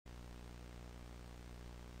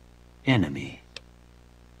Enemy.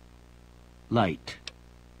 Light.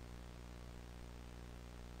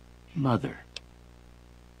 Mother.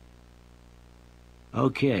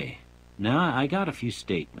 Okay, now I got a few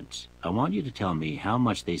statements. I want you to tell me how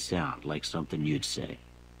much they sound like something you'd say.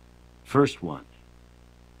 First one.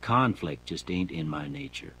 Conflict just ain't in my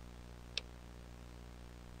nature.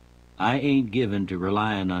 I ain't given to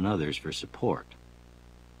relying on others for support.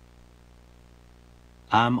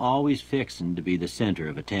 I'm always fixin' to be the center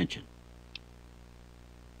of attention.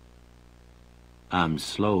 I'm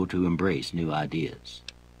slow to embrace new ideas.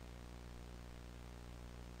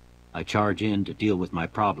 I charge in to deal with my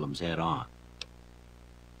problems head on.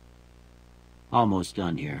 Almost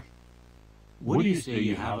done here. What do you say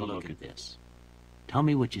you have a look at this? Tell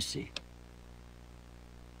me what you see.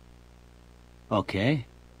 Okay.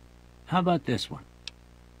 How about this one?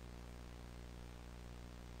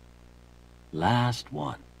 Last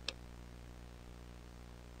one.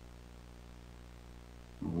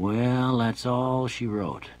 Well, that's all she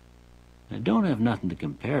wrote. I don't have nothing to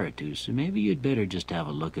compare it to, so maybe you'd better just have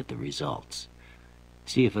a look at the results.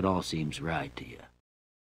 See if it all seems right to you.